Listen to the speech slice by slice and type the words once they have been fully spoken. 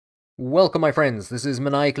Welcome, my friends. This is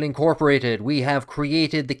Maniacal Incorporated. We have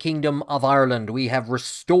created the Kingdom of Ireland. We have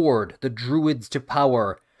restored the Druids to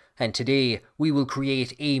power. And today we will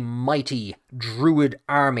create a mighty Druid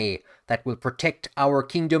army that will protect our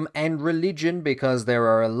kingdom and religion because there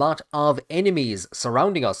are a lot of enemies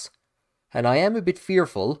surrounding us. And I am a bit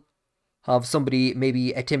fearful of somebody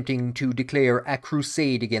maybe attempting to declare a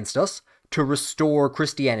crusade against us to restore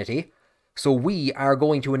Christianity. So we are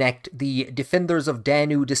going to enact the Defenders of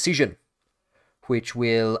Danu decision, which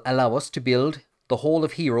will allow us to build the Hall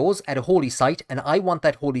of Heroes at a holy site, and I want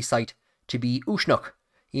that holy site to be Uisneach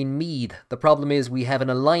in Meath. The problem is we have an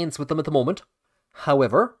alliance with them at the moment.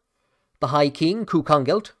 However, the High King,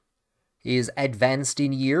 Cúchangelt, is advanced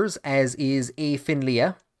in years, as is a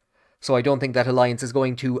Finlia, so I don't think that alliance is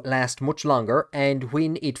going to last much longer, and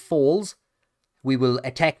when it falls, we will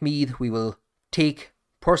attack Meath, we will take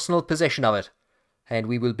personal possession of it, and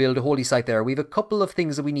we will build a holy site there. We have a couple of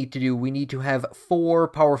things that we need to do. We need to have 4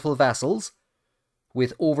 powerful vassals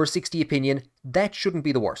with over 60 opinion. That shouldn't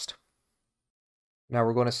be the worst. Now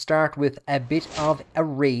we're going to start with a bit of a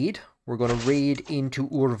raid. We're going to raid into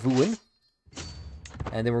Urvuin,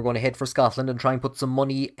 and then we're going to head for Scotland and try and put some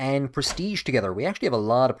money and prestige together. We actually have a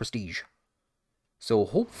lot of prestige, so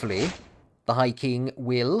hopefully the High King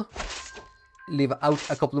will live out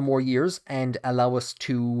a couple of more years and allow us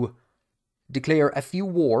to declare a few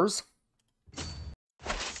wars.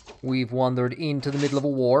 We've wandered into the middle of a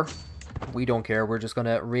war. We don't care, we're just going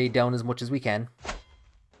to raid down as much as we can.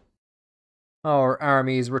 Our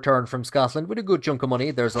armies returned from Scotland with a good chunk of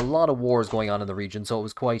money. There's a lot of wars going on in the region, so it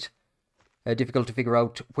was quite difficult to figure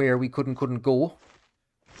out where we couldn't go.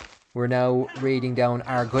 We're now raiding down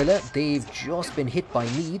Argyll. They've just been hit by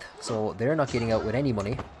Meath, so they're not getting out with any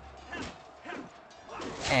money.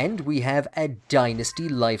 And we have a Dynasty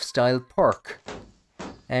Lifestyle perk.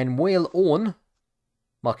 And Moel Owen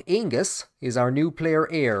Mac Angus is our new player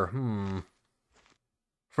heir.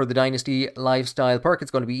 For the Dynasty Lifestyle perk,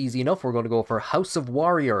 it's going to be easy enough. We're going to go for House of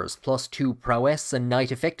Warriors, +2 prowess and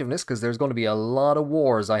knight effectiveness, because there's going to be a lot of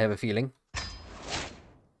wars, I have a feeling.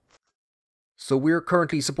 So we're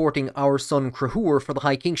currently supporting our son Crusader for the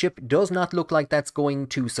High Kingship. Does not look like that's going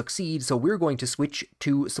to succeed, so we're going to switch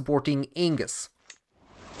to supporting Angus,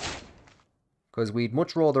 because we'd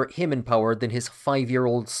much rather him in power than his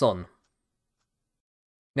 5-year-old son.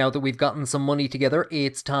 Now that we've gotten some money together,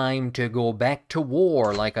 it's time to go back to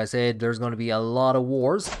war. Like I said, there's going to be a lot of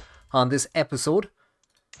wars on this episode.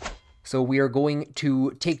 So we are going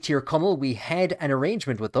to take Tir Connell. We had an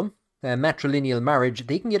arrangement with them, a matrilineal marriage.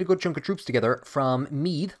 They can get a good chunk of troops together from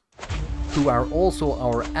Meath, who are also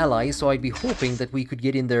our allies. So I'd be hoping that we could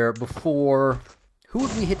get in there before... Who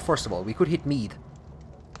would we hit first of all? We could hit Meath.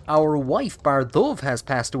 Our wife, Bardove, has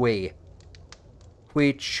passed away,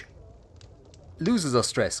 which loses us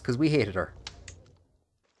stress, because we hated her.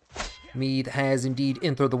 Meath has indeed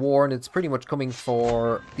entered the war, and it's pretty much coming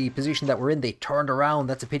for the position that we're in. They turned around.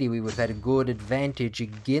 That's a pity. We would have had a good advantage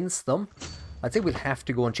against them. I'd say we'll have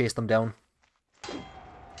to go and chase them down.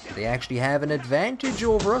 They actually have an advantage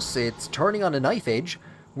over us. It's turning on a knife edge.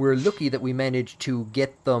 We're lucky that we managed to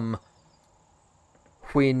get them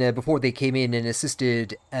when before they came in and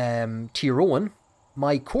assisted Tir Owen.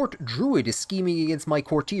 My court druid is scheming against my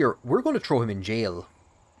courtier. We're going to throw him in jail.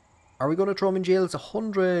 Are we going to throw him in jail? It's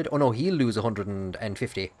 100... Oh no, he'll lose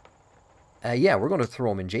 150. Yeah, we're going to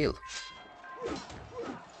throw him in jail.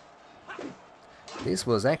 This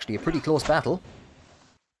was actually a pretty close battle.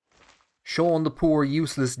 Sean, the poor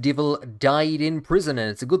useless devil, died in prison,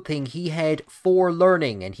 and it's a good thing he had 4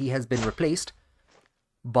 learning, and he has been replaced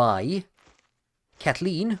by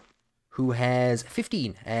Kathleen, who has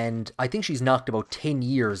 15, and I think she's knocked about 10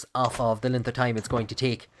 years off of the length of time it's going to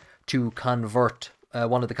take to convert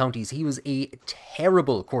one of the counties. He was a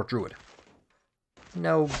terrible court druid.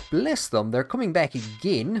 Now, bless them, they're coming back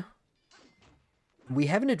again. We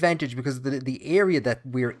have an advantage because the area that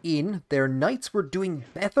we're in, their knights were doing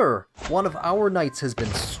better. One of our knights has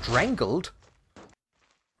been strangled.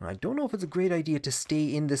 I don't know if it's a great idea to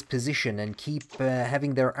stay in this position and keep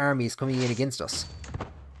having their armies coming in against us.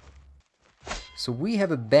 So we have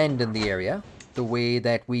abandoned the area, the way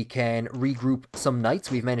that we can regroup some knights.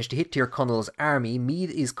 We've managed to hit Tir Connell's army. Meath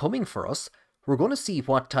is coming for us. We're going to see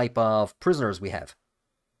what type of prisoners we have,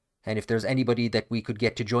 and if there's anybody that we could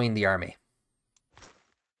get to join the army.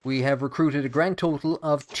 We have recruited a grand total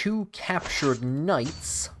of 2 captured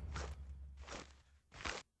knights.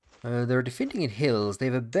 They're defending in hills. They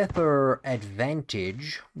have a better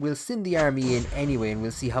advantage. We'll send the army in anyway, and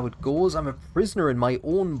we'll see how it goes. I'm a prisoner in my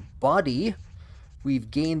own body.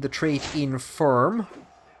 We've gained the trait Infirm.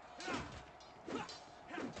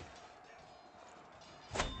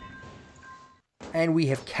 And we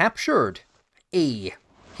have captured A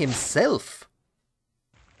himself.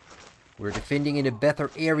 We're defending in a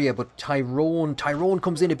better area, but Tyrone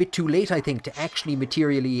comes in a bit too late, I think, to actually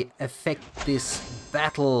materially affect this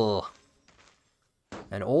battle.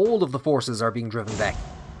 And all of the forces are being driven back.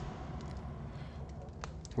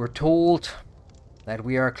 We're told that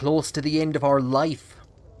we are close to the end of our life.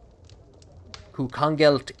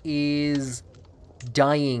 Cúchangelt is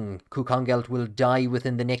dying. Cúchangelt will die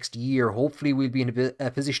within the next year. Hopefully we'll be in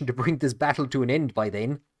a position to bring this battle to an end by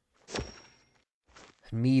then.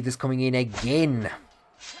 And Meath is coming in again.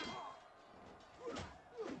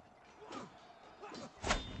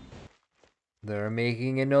 They're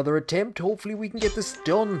making another attempt. Hopefully we can get this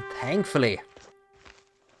done, thankfully.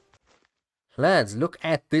 Lads, look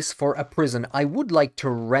at this for a prison. I would like to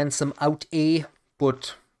ransom out A,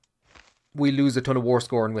 but we lose a ton of war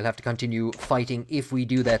score and we'll have to continue fighting if we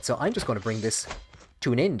do that. So I'm just going to bring this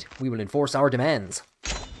to an end. We will enforce our demands.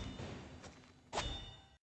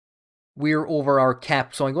 We're over our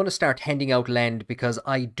cap, so I'm going to start handing out land because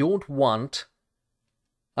I don't want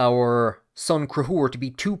our son Cruhur to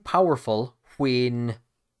be too powerful when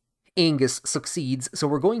Aengus succeeds. So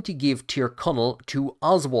we're going to give Tir Connell to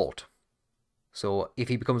Oswald. So if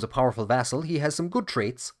he becomes a powerful vassal, he has some good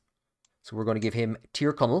traits. So we're going to give him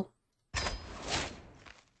Tir Connell.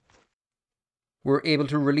 We're able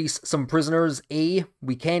to release some prisoners. A,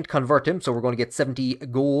 we can't convert him, so we're going to get 70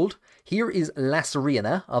 gold. Here is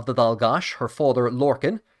Lacerina of the Dalgash. Her father,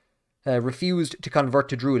 Lorcan, refused to convert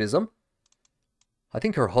to Druidism. I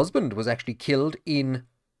think her husband was actually killed in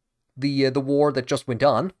the war that just went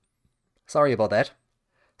on. Sorry about that.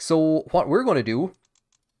 So what we're going to do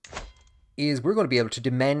is we're going to be able to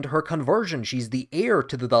demand her conversion. She's the heir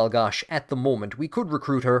to the Dalgash at the moment. We could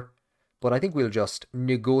recruit her, but I think we'll just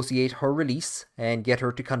negotiate her release and get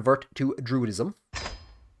her to convert to Druidism.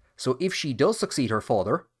 So if she does succeed her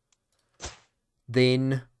father,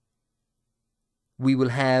 then we will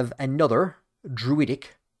have another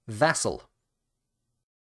Druidic vassal.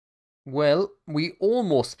 Well, we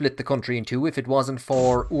almost split the country in two if it wasn't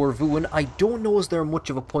for Urvuan. I don't know is there much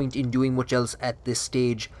of a point in doing much else at this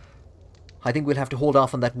stage. I think we'll have to hold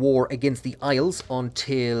off on that war against the Isles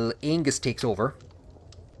until Aengus takes over.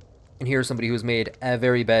 And here's somebody who's made a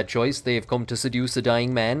very bad choice. They've come to seduce a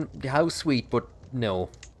dying man. How sweet, but no.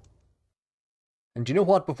 And do you know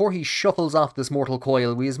what? Before he shuffles off this mortal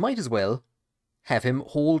coil, we might as well have him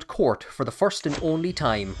hold court for the first and only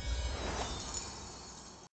time.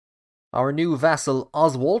 Our new vassal,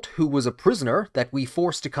 Oswald, who was a prisoner that we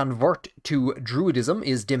forced to convert to Druidism,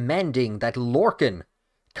 is demanding that Lorcan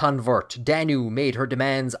convert. Danu made her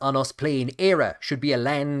demands on us plain. Era should be a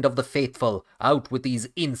land of the faithful. Out with these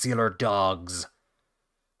insular dogs.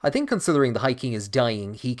 I think considering the High King is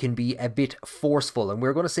dying, he can be a bit forceful, and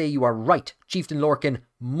we're going to say you are right. Chieftain Lorcan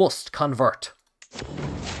must convert.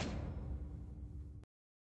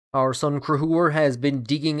 Our son Cruhur has been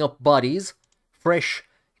digging up bodies. Fresh,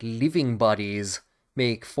 living bodies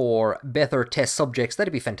make for better test subjects.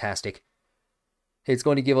 That'd be fantastic. It's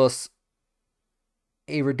going to give us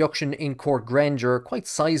a reduction in court grandeur, quite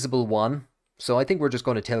sizable one. So I think we're just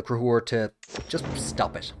going to tell Cruhur to just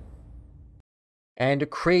stop it. And a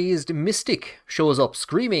crazed mystic shows up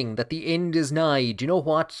screaming that the end is nigh. Do you know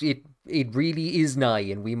what? It really is nigh,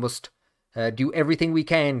 and we must do everything we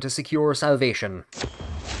can to secure salvation.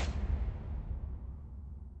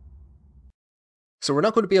 So we're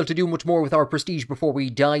not going to be able to do much more with our prestige before we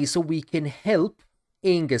die, so we can help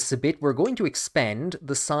Aengus a bit. We're going to expand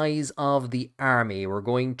the size of the army. We're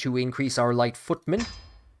going to increase our light footmen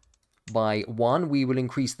by 1. We will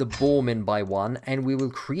increase the bowmen by 1, and we will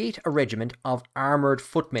create a regiment of armoured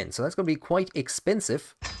footmen. So that's going to be quite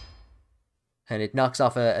expensive, and it knocks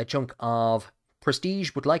off a chunk of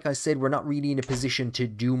prestige, but like I said, we're not really in a position to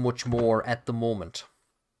do much more at the moment.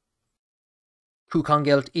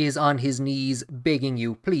 Cúchangelt is on his knees begging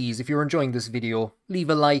you, please, if you're enjoying this video, leave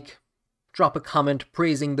a like, drop a comment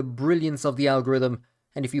praising the brilliance of the algorithm,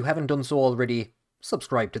 and if you haven't done so already,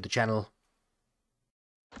 subscribe to the channel.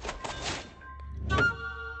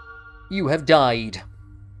 You have died.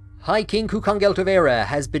 High King Cúchangelt of Era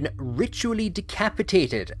has been ritually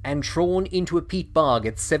decapitated and thrown into a peat bog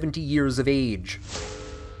at 70 years of age.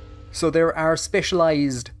 So there are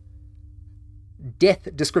specialised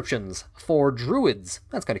death descriptions for Druids.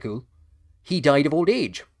 That's kind of cool. He died of old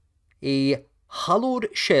age. A hollowed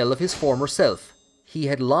shell of his former self. He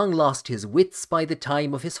had long lost his wits by the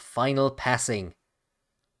time of his final passing.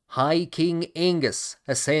 High King Aengus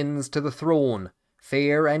ascends to the throne.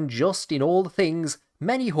 Fair and just in all things,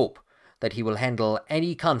 many hope that he will handle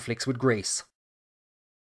any conflicts with grace.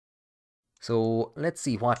 So let's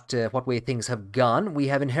see what way things have gone. We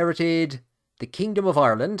have inherited the Kingdom of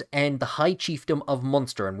Ireland and the High Chiefdom of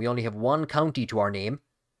Munster, and we only have one county to our name.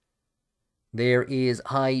 There is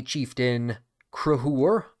High Chieftain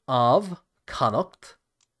Cruhuor of Connacht.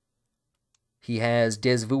 He has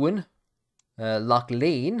Desvuin, Loch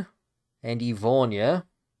Lane, and Evonia.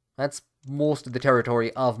 That's most of the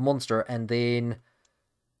territory of Munster, and then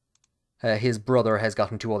his brother has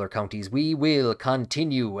gotten 2 other counties. We will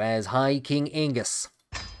continue as High King Angus.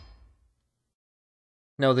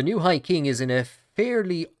 Now, the new High King is in a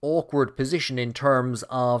fairly awkward position in terms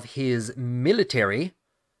of his military.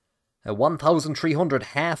 1,300,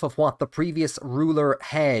 half of what the previous ruler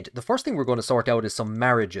had. The first thing we're going to sort out is some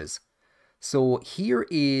marriages. So here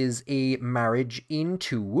is a marriage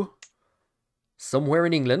into somewhere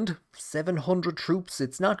in England. 700 troops,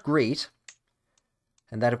 it's not great.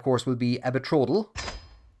 And that, of course, will be a betrothal.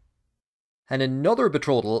 And another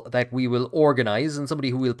betrothal that we will organise, and somebody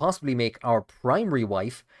who will possibly make our primary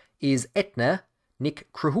wife, is Etna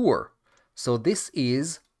Nic Cruhuor. So this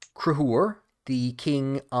is Cruhuor, the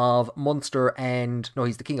king of Munster and... no,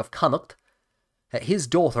 he's the king of Connacht. His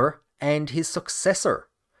daughter and his successor.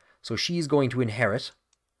 So she's going to inherit,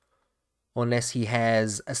 unless he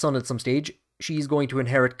has a son at some stage, she's going to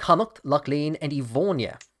inherit Connacht, Loch Lane and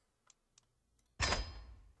Evonia.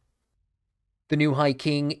 The new High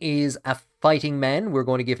King is a fighting man. We're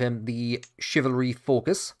going to give him the chivalry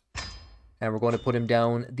focus. And we're going to put him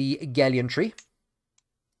down the gallantry.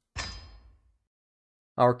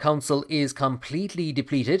 Our council is completely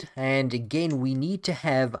depleted. And again, we need to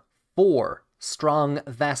have 4 strong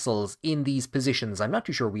vassals in these positions. I'm not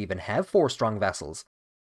too sure we even have 4 strong vassals.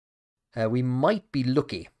 We might be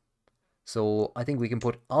lucky. So I think we can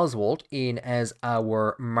put Oswald in as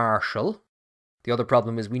our marshal. The other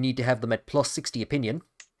problem is we need to have them at plus 60 opinion.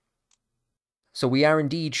 So we are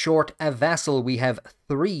indeed short a vassal. We have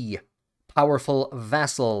 3 powerful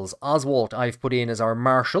vassals. Oswald I've put in as our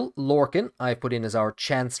marshal. Lorcan I've put in as our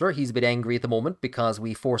chancellor. He's a bit angry at the moment because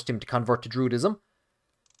we forced him to convert to Druidism.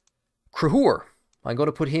 Cruhuor, I'm going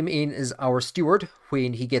to put him in as our steward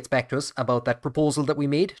when he gets back to us about that proposal that we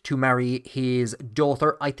made to marry his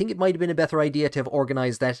daughter. I think it might have been a better idea to have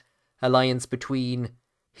organised that alliance between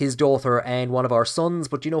his daughter and one of our sons,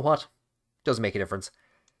 but you know what? Doesn't make a difference.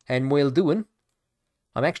 And Moelduin,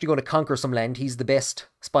 I'm actually going to conquer some land. He's the best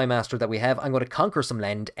spy master that we have. I'm going to conquer some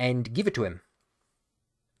land and give it to him.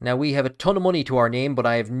 Now, we have a ton of money to our name, but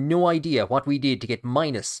I have no idea what we did to get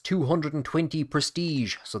minus 220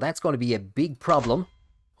 prestige. So that's going to be a big problem.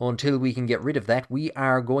 Until we can get rid of that, we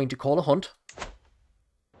are going to call a hunt.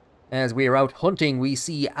 As we are out hunting, we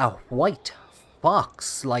see a white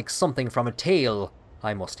fox, like something from a tale.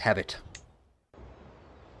 I must have it.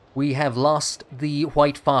 We have lost the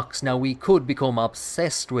white fox. Now, we could become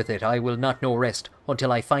obsessed with it. I will not know rest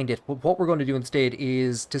until I find it. But what we're going to do instead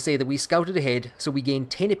is to say that we scouted ahead, so we gain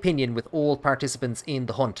 10 opinion with all participants in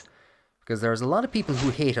the hunt. Because there's a lot of people who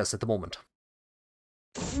hate us at the moment.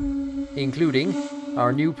 Including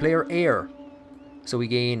our new player, Air. So we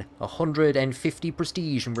gain 150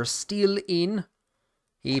 prestige, and we're still in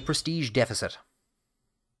a prestige deficit.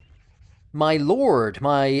 My lord,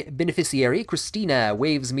 my beneficiary, Christina,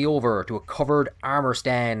 waves me over to a covered armour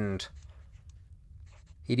stand.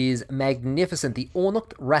 It is magnificent. The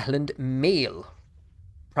Onucht Rahland Mail.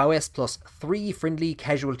 Prowess plus 3 friendly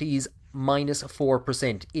casualties minus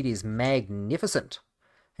 4%. It is magnificent.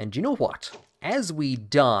 And you know what? As we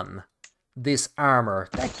don this armour,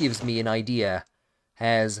 that gives me an idea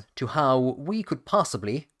as to how we could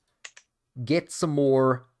possibly get some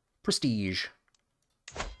more prestige.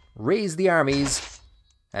 Raise the armies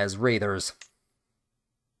as raiders.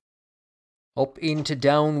 Up into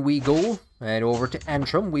Down we go, and over to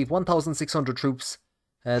Antrim. We've 1,600 troops.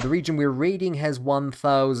 The region we're raiding has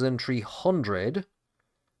 1,300.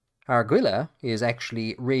 Arguilla is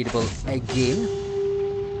actually raidable again.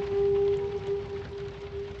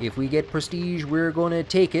 If we get prestige, we're going to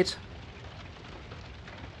take it.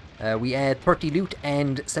 We add 30 loot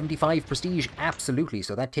and 75 prestige, absolutely,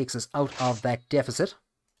 so that takes us out of that deficit.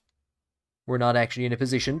 We're not actually in a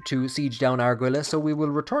position to siege down Arguilla, so we will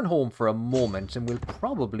return home for a moment and we'll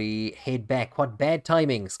probably head back. What bad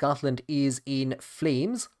timing. Scotland is in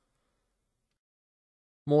flames.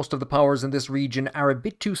 Most of the powers in this region are a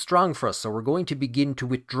bit too strong for us, so we're going to begin to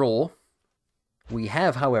withdraw. We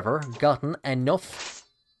have, however, gotten enough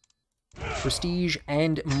prestige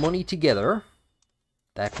and money together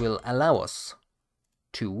that will allow us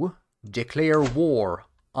to declare war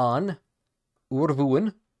on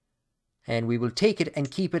Urvuin. And we will take it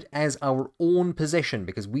and keep it as our own possession,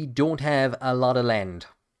 because we don't have a lot of land.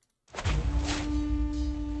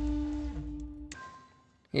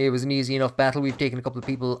 It was an easy enough battle. We've taken a couple of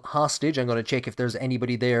people hostage. I'm going to check if there's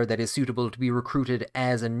anybody there that is suitable to be recruited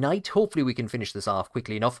as a knight. Hopefully we can finish this off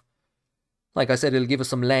quickly enough. Like I said, it'll give us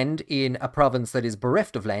some land in a province that is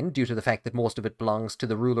bereft of land due to the fact that most of it belongs to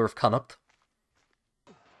the ruler of Connacht.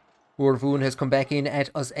 Urvoon has come back in at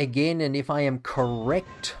us again, and if I am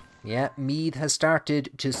correct, yeah, Meath has started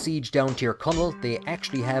to siege down Tir Connell. They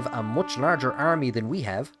actually have a much larger army than we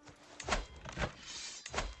have.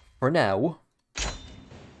 For now,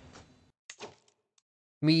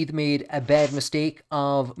 Meath made a bad mistake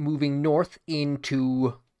of moving north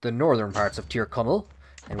into the northern parts of Tir Connell.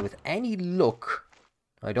 And with any luck,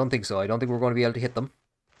 I don't think so. I don't think we're going to be able to hit them.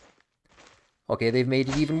 Okay, they've made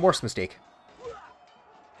an even worse mistake.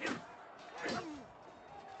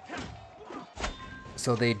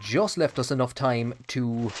 So they just left us enough time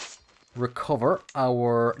to recover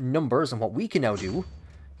our numbers. And what we can now do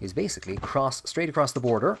is basically cross straight across the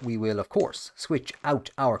border. We will, of course, switch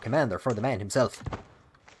out our commander for the man himself.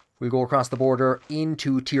 We'll go across the border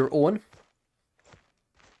into Tir Owen.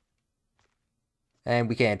 And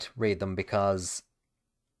we can't raid them because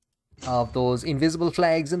of those invisible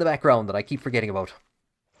flags in the background that I keep forgetting about.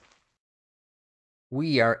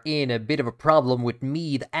 We are in a bit of a problem with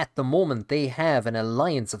Meath at the moment. They have an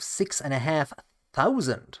alliance of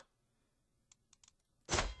 6,500.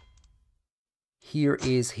 Here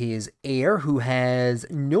is his heir who has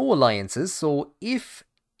no alliances. So if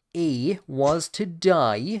A was to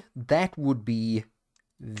die, that would be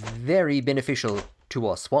very beneficial to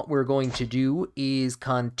us. What we're going to do is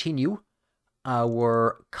continue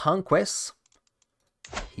our conquests.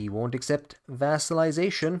 He won't accept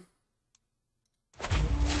vassalization.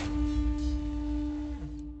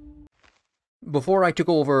 Before I took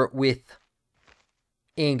over with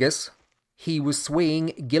Angus, he was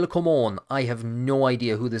swaying Gilcomon. I have no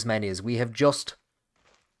idea who this man is. We have just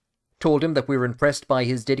told him that we were impressed by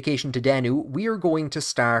his dedication to Danu. We are going to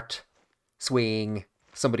start swaying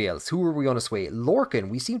somebody else. Who are we going to sway? Lorcan.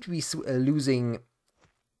 We seem to be standing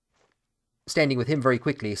with him very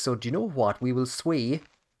quickly. So do you know what? We will sway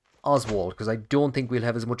Oswald, because I don't think we'll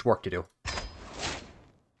have as much work to do.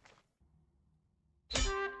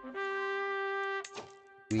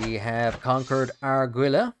 We have conquered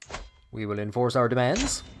Arguilla. We will enforce our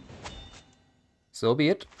demands. So be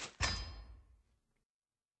it.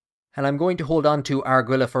 And I'm going to hold on to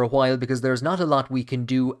Arguilla for a while because there's not a lot we can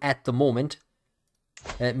do at the moment.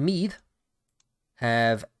 Meath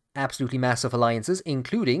have absolutely massive alliances,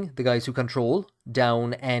 including the guys who control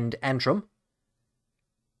Down and Antrim.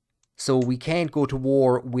 So we can't go to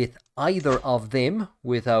war with either of them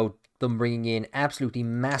without them bringing in absolutely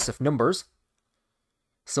massive numbers.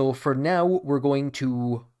 So for now, we're going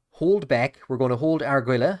to hold back. We're going to hold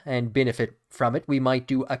Arguilla and benefit from it. We might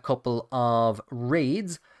do a couple of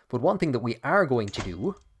raids, but one thing that we are going to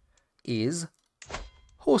do is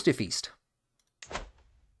host a feast.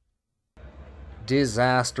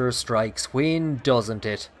 Disaster strikes. When doesn't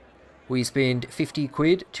it? We spend 50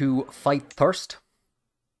 quid to fight thirst.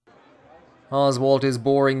 Oswald is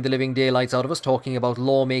boring the living daylights out of us talking about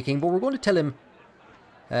lawmaking, but we're going to tell him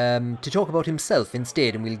to talk about himself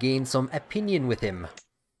instead, and we'll gain some opinion with him.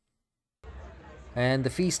 And the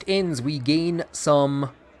feast ends. We gain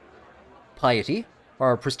some piety,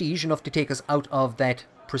 or prestige, enough to take us out of that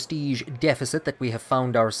prestige deficit that we have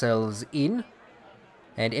found ourselves in.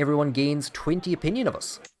 And everyone gains 20 opinion of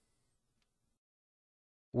us.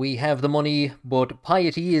 We have the money, but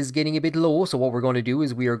piety is getting a bit low, so what we're going to do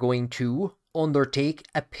is we are going to undertake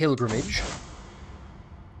a pilgrimage.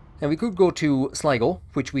 And we could go to Sligo,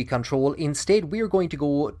 which we control. Instead, we are going to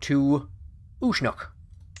go to Uisneach.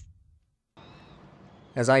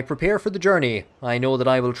 As I prepare for the journey, I know that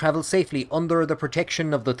I will travel safely under the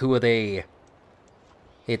protection of the Tuatha.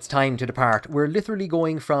 It's time to depart. We're literally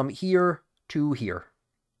going from here to here.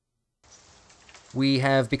 We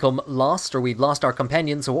have become lost, or we've lost our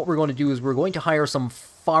companion, so what we're going to do is we're going to hire some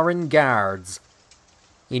foreign guards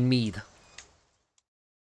in Meath.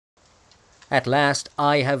 At last,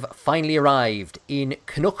 I have finally arrived in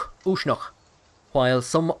Cnuach Uisneach. While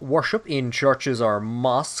some worship in churches or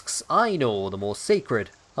mosques, I know the most sacred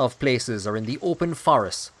of places are in the open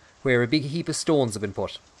forests, where a big heap of stones have been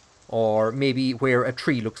put, or maybe where a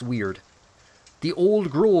tree looks weird. The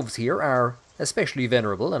old groves here are especially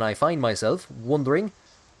venerable, and I find myself wondering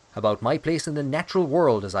about my place in the natural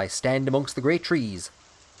world as I stand amongst the great trees.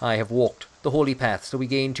 I have walked the holy path, so we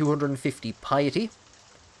gain 250 piety.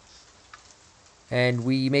 And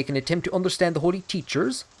we make an attempt to understand the holy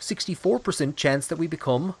teachers. 64% chance that we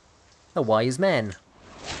become a wise man.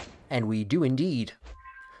 And we do indeed.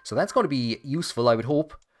 So that's going to be useful, I would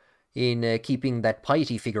hope, in keeping that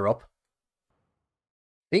piety figure up.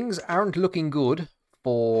 Things aren't looking good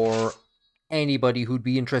for anybody who'd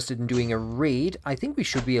be interested in doing a raid. I think we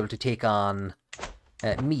should be able to take on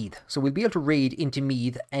Meath. So we'll be able to raid into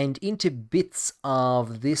Meath and into bits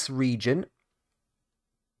of this region.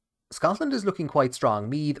 Scotland is looking quite strong.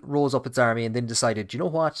 Meath rose up its army and then decided, you know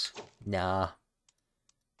what? Nah.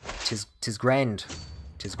 Tis grand.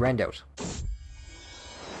 Tis grand out.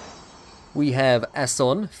 We have a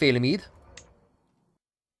son, Meath.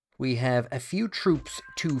 We have a few troops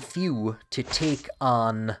too few to take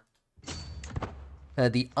on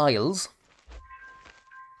the Isles.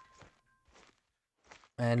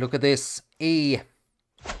 And look at this. A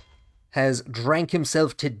has drank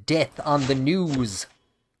himself to death on the news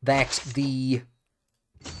that the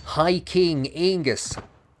High King Angus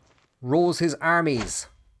rose his armies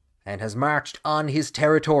and has marched on his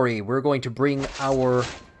territory. We're going to bring our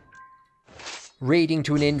raiding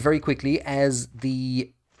to an end very quickly as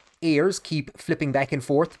the heirs keep flipping back and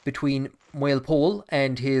forth between Muelpole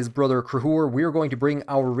and his brother Cruhur. We're going to bring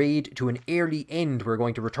our raid to an early end. We're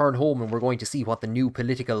going to return home and we're going to see what the new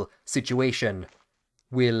political situation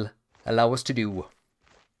will allow us to do.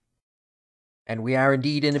 And we are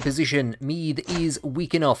indeed in a position. Meath is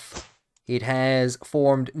weak enough. It has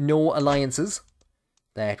formed no alliances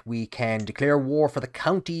that we can declare war for the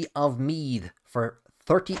county of Meath for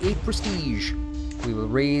 38 prestige. We will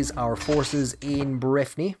raise our forces in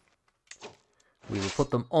Breffni. We will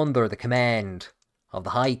put them under the command of the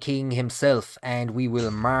High King himself, and we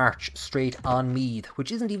will march straight on Meath,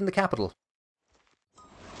 which isn't even the capital.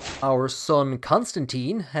 Our son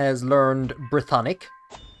Constantine has learned Brythonic.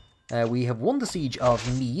 We have won the siege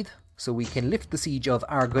of Meath, so we can lift the siege of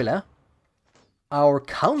Argyll. Our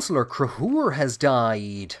councillor Cruhur has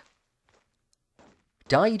died.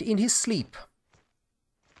 Died in his sleep.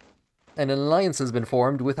 An alliance has been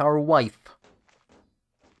formed with our wife.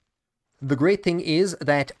 The great thing is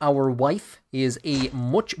that our wife is a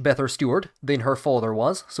much better steward than her father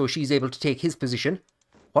was, so she's able to take his position.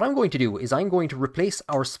 What I'm going to do is I'm going to replace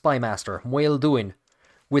our spymaster, Moel Duin,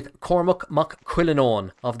 with Cormac Mac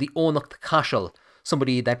Quillenon of the Onacht Cashel,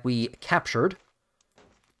 somebody that we captured.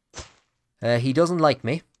 He doesn't like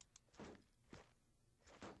me.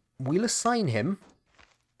 We'll assign him.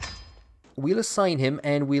 We'll assign him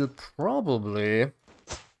and we'll probably...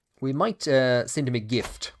 We might send him a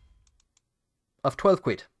gift of 12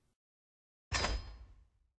 quid.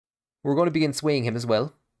 We're going to begin swaying him as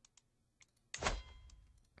well.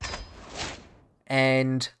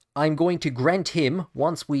 And I'm going to grant him,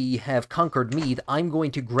 once we have conquered Meath, I'm going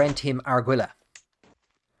to grant him Argyll.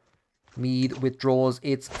 Meath withdraws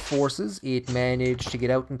its forces. It managed to get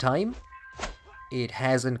out in time. It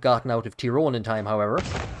hasn't gotten out of Tyrone in time, however.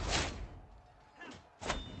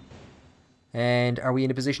 And are we in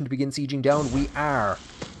a position to begin sieging down? We are.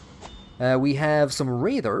 We have some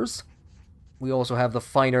raiders. We also have the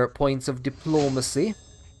finer points of diplomacy.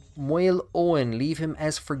 Moel Owen, leave him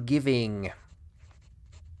as forgiving.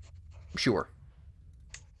 Sure.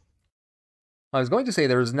 I was going to say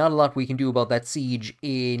there's not a lot we can do about that siege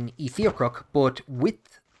in Ethiopia, but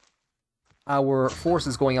with our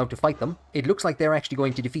forces going out to fight them, it looks like they're actually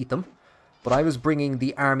going to defeat them. But I was bringing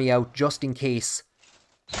the army out just in case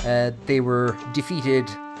they were defeated,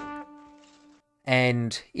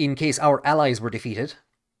 and in case our allies were defeated.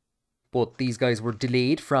 But these guys were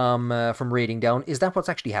delayed from raiding down. Is that what's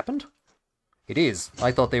actually happened? It is.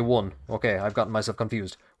 I thought they won. Okay, I've gotten myself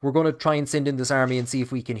confused. We're going to try and send in this army and see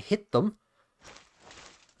if we can hit them.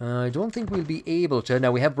 I don't think we'll be able to.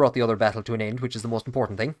 Now, we have brought the other battle to an end, which is the most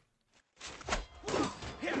important thing.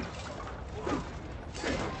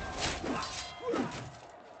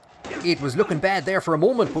 It was looking bad there for a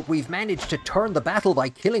moment, but we've managed to turn the battle by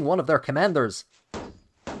killing one of their commanders.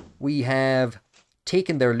 We have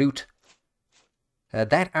taken their loot.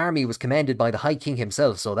 That army was commanded by the High King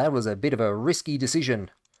himself, so that was a bit of a risky decision.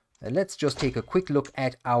 Let's just take a quick look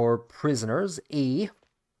at our prisoners. A.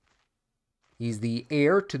 He's the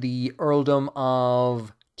heir to the earldom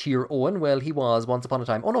of Tir Owen. Well, he was once upon a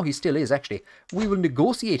time. Oh no, he still is, actually. We will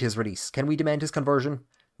negotiate his release. Can we demand his conversion?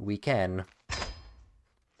 We can.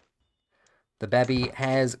 The Babby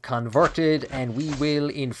has converted, and we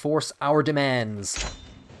will enforce our demands.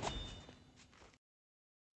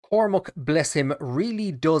 Cormac, bless him,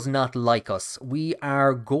 really does not like us. We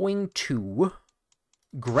are going to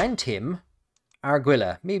grant him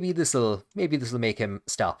Argyll. Maybe this'll make him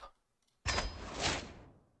stop.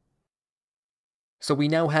 So we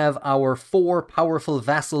now have our 4 powerful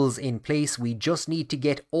vassals in place. We just need to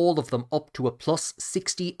get all of them up to a plus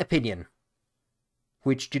 60 opinion.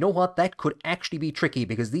 Which, do you know what? That could actually be tricky,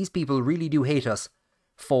 because these people really do hate us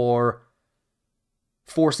for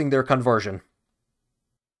forcing their conversion.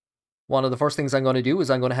 one of the first things I'm going to do is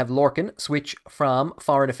I'm going to have Lorcan switch from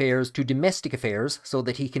foreign affairs to domestic affairs so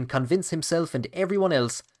that he can convince himself and everyone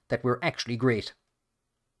else that we're actually great.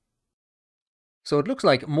 So it looks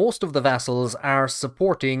like most of the vassals are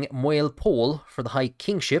supporting Moel Pol for the High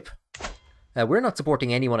Kingship. We're not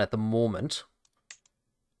supporting anyone at the moment.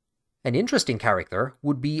 An interesting character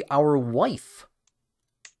would be our wife.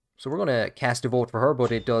 So we're going to cast a vote for her,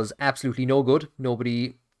 but it does absolutely no good.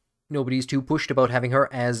 Nobody's too pushed about having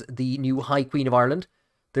her as the new High Queen of Ireland.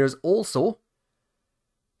 There's also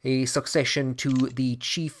a succession to the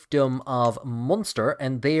Chiefdom of Munster,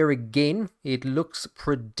 and there again, it looks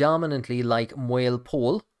predominantly like Moel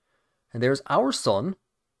Pol. And there's our son,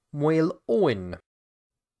 Moel Owen.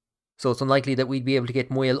 So it's unlikely that we'd be able to get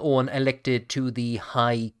Moel Owen elected to the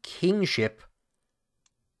High Kingship.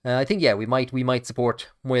 I think, yeah, we might support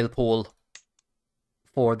Moel Pol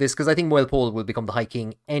for this, because I think Moel Pol will become the High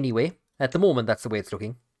King anyway. At the moment, that's the way it's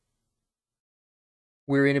looking.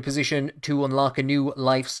 We're in a position to unlock a new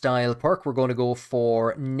lifestyle perk. We're going to go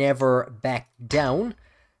for Never Back Down.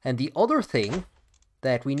 And the other thing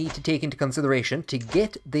that we need to take into consideration to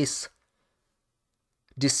get this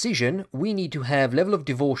decision, we need to have level of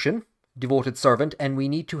devotion, devoted servant, and we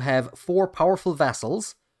need to have 4 powerful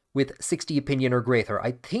vassals with 60 opinion or greater.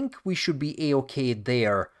 I think we should be a-okay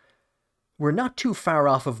there. We're not too far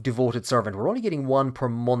off of devoted servant. We're only getting 1 per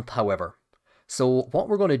month, however. So what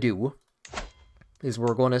we're going to do is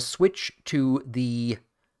we're going to switch to the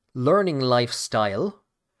learning lifestyle.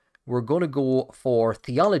 We're going to go for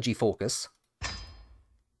theology focus.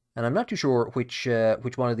 And I'm not too sure which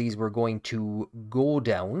one of these we're going to go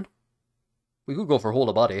down. We could go for whole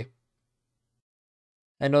of body.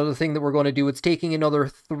 Another thing that we're going to do, it's taking another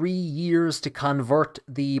 3 years to convert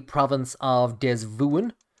the province of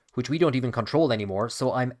Desvuin, which we don't even control anymore.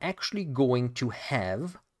 So I'm actually going to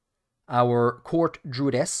have our court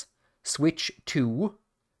druidess switch to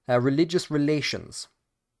religious relations,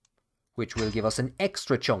 which will give us an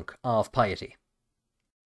extra chunk of piety.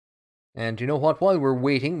 And you know what? While we're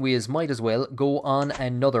waiting, we might as well go on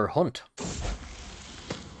another hunt.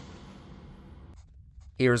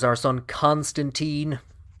 Here's our son Constantine.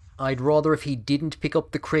 I'd rather if he didn't pick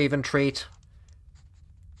up the Craven trait.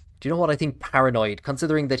 Do you know what? I think paranoid,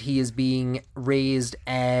 considering that he is being raised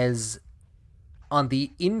as on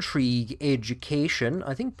the intrigue education.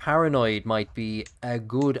 I think paranoid might be a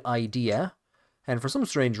good idea. And for some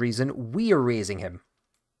strange reason, we are raising him.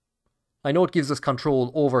 I know it gives us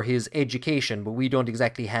control over his education, but we don't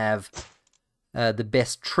exactly have the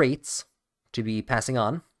best traits to be passing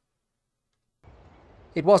on.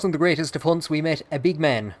 It wasn't the greatest of hunts. We met a big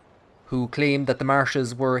man who claimed that the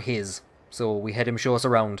marshes were his. So we had him show us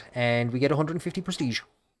around, and we get 150 prestige.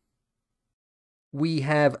 We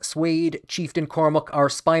have swayed Chieftain Cormac, our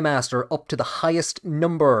spymaster, up to the highest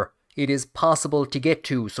number it is possible to get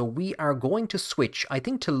to. So we are going to switch, I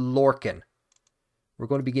think, to Lorcan. We're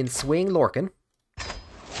going to begin swaying Lorcan.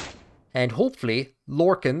 And hopefully,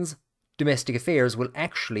 Lorcan's domestic affairs will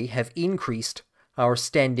actually have increased our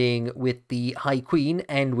standing with the High Queen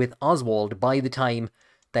and with Oswald by the time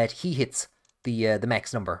that he hits the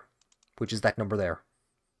max number, which is that number there.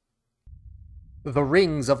 The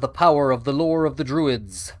rings of the power of the lore of the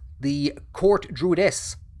Druids. The court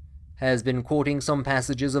druidess has been quoting some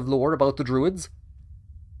passages of lore about the Druids,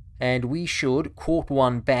 and we should quote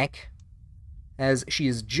one back, as she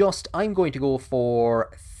is just... I'm going to go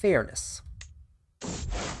for fairness.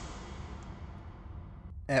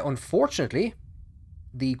 Unfortunately,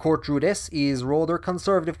 the court druidess is rather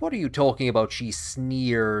conservative. What are you talking about? She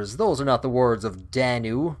sneers. Those are not the words of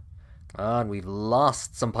Danu. And we've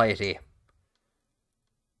lost some piety.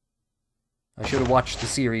 I should have watched the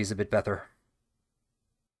series a bit better.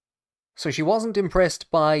 So she wasn't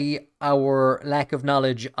impressed by our lack of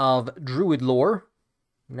knowledge of Druid lore.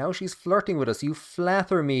 Now she's flirting with us. You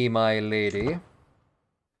flatter me, my lady.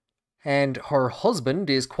 And her husband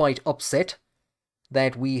is quite upset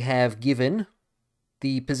that we have given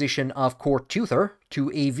the position of court tutor to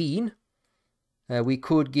Aveen. We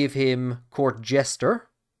could give him court jester.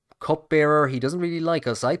 Cupbearer, he doesn't really like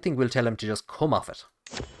us. I think we'll tell him to just come off it.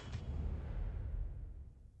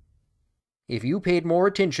 If you paid more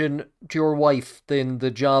attention to your wife than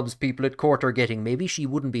the jobs people at court are getting, maybe she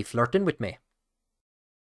wouldn't be flirting with me.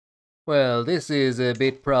 Well, this is a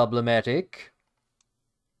bit problematic.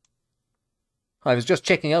 I was just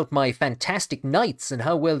checking out my fantastic knights and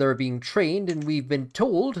how well they're being trained, and we've been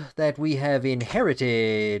told that we have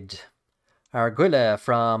inherited Arguilla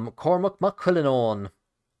from Cormac MacCullinon,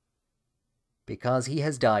 because he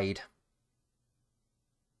has died.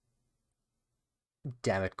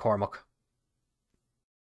 Damn it, Cormac.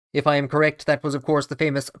 If I am correct, that was of course the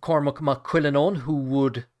famous Cormac mac Cuilleann who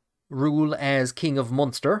would rule as King of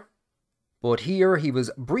Munster. But here he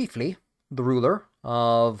was briefly the ruler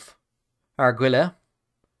of Argyll.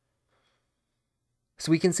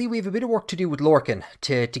 So we can see we have a bit of work to do with Lorcan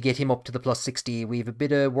to get him up to the plus 60. We have a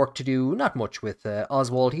bit of work to do, not much with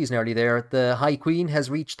Oswald, he's nearly there. The High Queen has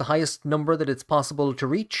reached the highest number that it's possible to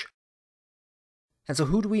reach. And so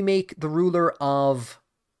who do we make the ruler of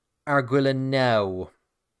Argyll now?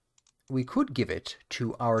 We could give it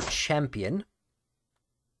to our champion,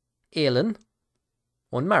 Aelin,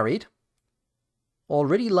 unmarried,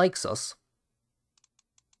 already likes us.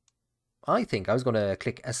 I think I was going to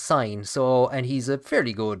click assign, and he's a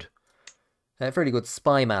fairly good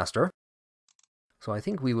spy master. So I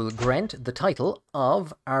think we will grant the title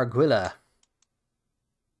of Argyll.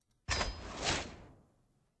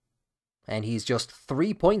 And he's just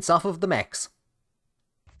 3 points off of the max.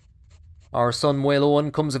 Our son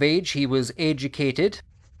Moel comes of age. He was educated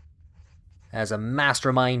as a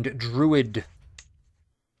mastermind druid.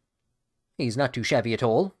 He's not too shabby at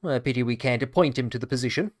all. A pity we can't appoint him to the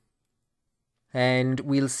position. And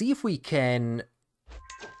we'll see if we can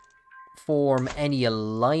form any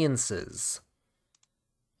alliances.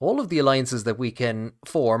 All of the alliances that we can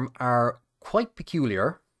form are quite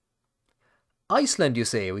peculiar. Iceland, you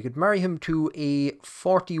say? We could marry him to a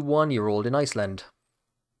 41-year-old in Iceland.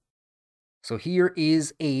 So here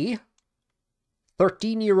is a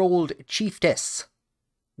 13-year-old chiefess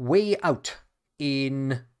way out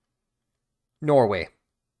in Norway.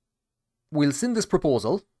 We'll send this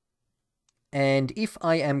proposal. And if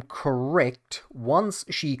I am correct, once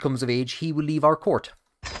she comes of age, he will leave our court.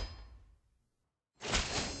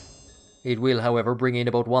 It will, however, bring in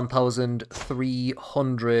about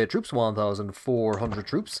 1,300 troops, 1,400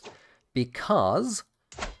 troops, because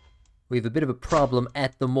we have a bit of a problem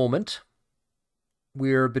at the moment.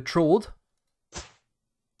 We're betrothed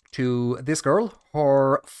to this girl.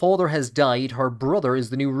 Her father has died, her brother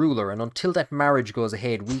is the new ruler, and until that marriage goes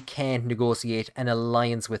ahead, we can't negotiate an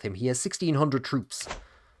alliance with him. He has 1,600 troops,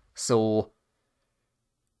 so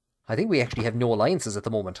I think we actually have no alliances at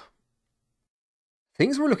the moment.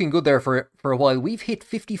 Things were looking good there for a while. We've hit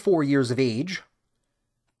 54 years of age.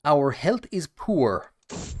 Our health is poor.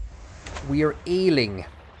 We are ailing.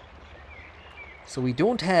 So we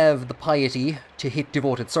don't have the piety to hit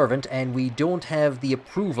devoted servant, and we don't have the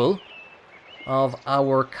approval of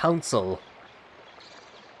our council.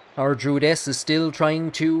 Our druidess is still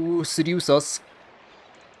trying to seduce us.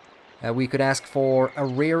 We could ask for a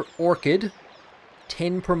rare orchid,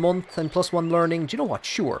 10 per month and +1 learning. Do you know what?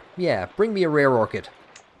 Sure. Yeah, bring me a rare orchid.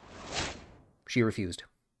 She refused.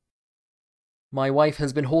 My wife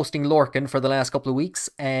has been hosting Lorcan for the last couple of weeks,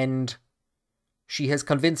 and she has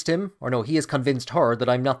convinced him, or no, he has convinced her that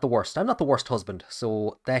I'm not the worst. I'm not the worst husband,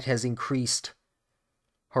 so that has increased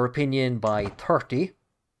her opinion by 30.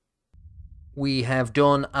 We have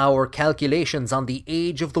done our calculations on the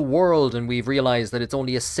age of the world, and we've realized that it's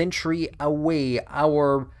only a century away.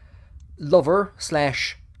 Our lover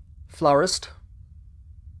slash florist,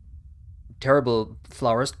 terrible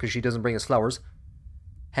florist because she doesn't bring us flowers,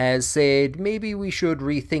 has said maybe we should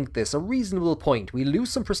rethink this. A reasonable point. We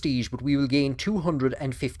lose some prestige, but we will gain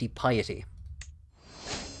 250 piety.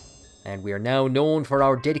 And we are now known for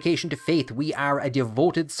our dedication to faith. We are a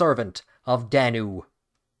devoted servant of Danu.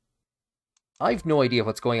 I've no idea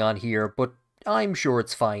what's going on here, but I'm sure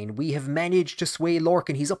it's fine. We have managed to sway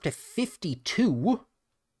Lorcan. He's up to 52.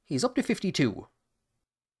 He's up to 52.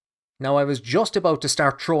 Now, I was just about to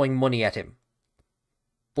start throwing money at him.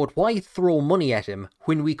 But why throw money at him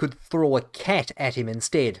when we could throw a cat at him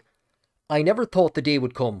instead? I never thought the day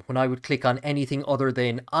would come when I would click on anything other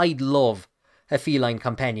than I'd love a feline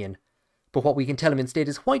companion. But what we can tell him instead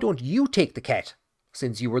is, why don't you take the cat,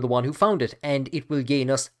 since you were the one who found it, and it will gain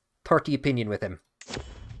us 30 opinion with him.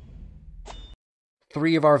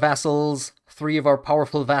 3 of our vassals, 3 of our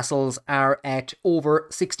powerful vassals are at over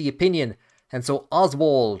 60 opinion. And so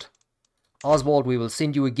Oswald, we will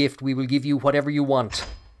send you a gift. We will give you whatever you want.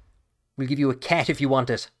 We'll give you a cat if you want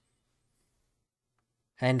it.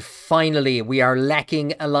 And finally, we are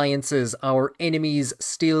lacking alliances. Our enemies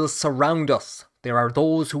still surround us. There are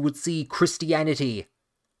those who would see Christianity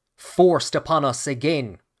forced upon us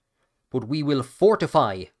again. But we will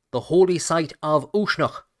fortify the holy site of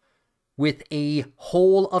Uisneach with a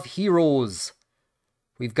hall of heroes.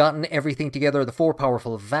 We've gotten everything together. The 4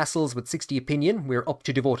 powerful vassals with 60 opinion. We're up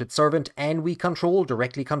to devoted servant, and we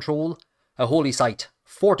directly control a holy site.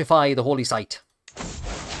 Fortify the holy site.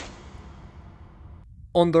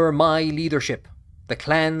 Under my leadership, the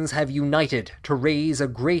clans have united to raise a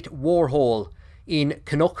great war hall in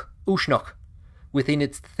Uisneach. within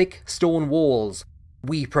its thick stone walls,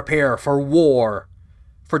 we prepare for war.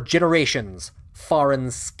 For generations,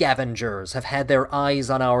 foreign scavengers have had their eyes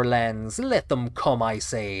on our lands. Let them come, I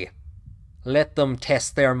say. Let them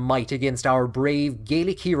test their might against our brave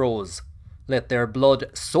Gaelic heroes. Let their blood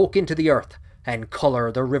soak into the earth and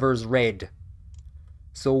colour the rivers red.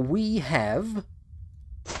 So we've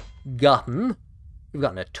gotten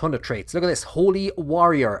a ton of traits. Look at this. Holy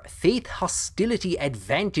Warrior. Faith Hostility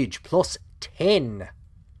Advantage plus 10.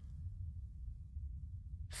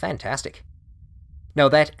 Fantastic. Now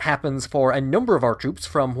that happens for a number of our troops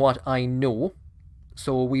from what I know.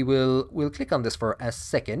 So we'll click on this for a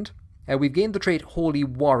second. We've gained the trait Holy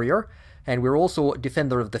Warrior, and we're also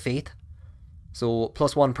Defender of the Faith. So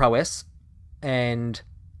plus 1 prowess, and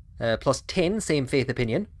plus 10 same faith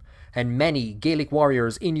opinion, and many Gaelic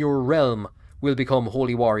warriors in your realm will become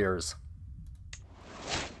Holy Warriors.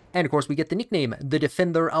 And of course we get the nickname, the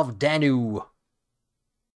Defender of Danu.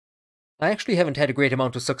 I actually haven't had a great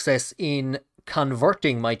amount of success in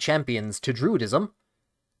converting my champions to Druidism,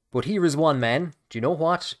 but here is one man. Do you know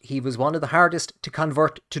what? He was one of the hardest to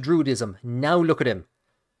convert to Druidism. Now look at him.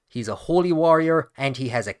 He's a Holy Warrior and he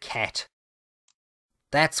has a cat.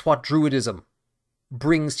 That's what Druidism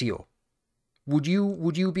brings to you. Would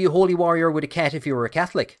you be a Holy Warrior with a cat if you were a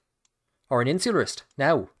Catholic? Or an Insularist?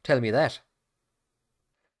 Now, tell me that.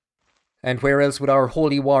 And where else would our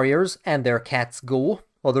Holy Warriors and their cats go,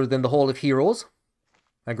 other than the Hall of Heroes?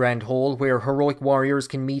 A grand hall where heroic warriors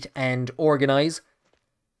can meet and organise.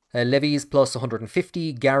 Levies plus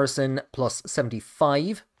 150, garrison plus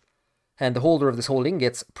 75. And the holder of this holding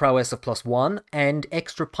gets prowess of plus 1 and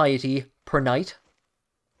extra piety per night.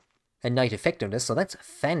 And night effectiveness, so that's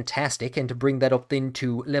fantastic. And to bring that up then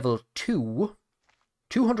to level 2,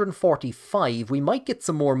 245, we might get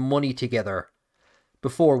some more money together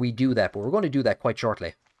before we do that, but we're going to do that quite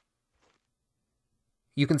shortly.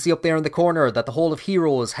 You can see up there in the corner that the Hall of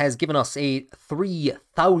Heroes has given us a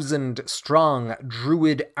 3,000 strong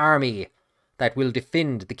Druid army that will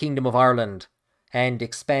defend the Kingdom of Ireland and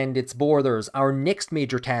expand its borders. Our next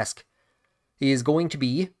major task is going to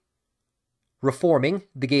be reforming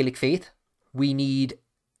the Gaelic faith. We need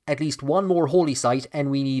at least one more holy site,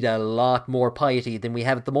 and we need a lot more piety than we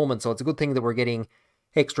have at the moment, so it's a good thing that we're getting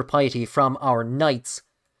extra piety from our knights.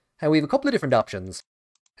 And we have a couple of different options.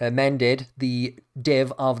 Manded, the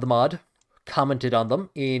dev of the mod, commented on them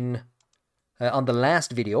in on the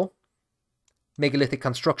last video. Megalithic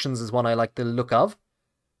constructions is one I like the look of.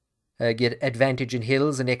 Get advantage in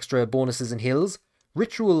hills and extra bonuses in hills.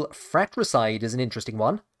 Ritual fratricide is an interesting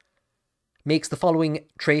one. Makes the following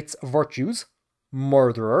traits virtues: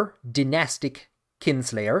 Murderer, Dynastic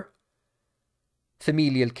Kinslayer,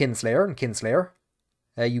 Familial Kinslayer and Kinslayer.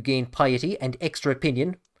 You gain piety and extra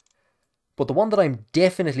opinion. But the one that I'm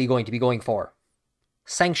definitely going to be going for,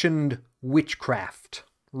 Sanctioned Witchcraft.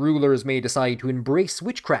 Rulers may decide to embrace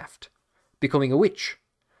witchcraft, becoming a witch,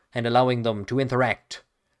 and allowing them to interact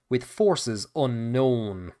with forces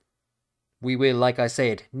unknown. We will, like I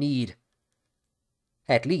said, need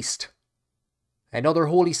at least another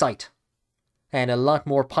holy site and a lot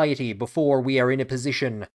more piety before we are in a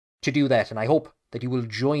position to do that. And I hope that you will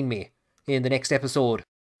join me in the next episode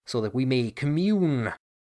so that we may commune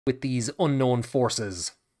with these unknown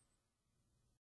forces.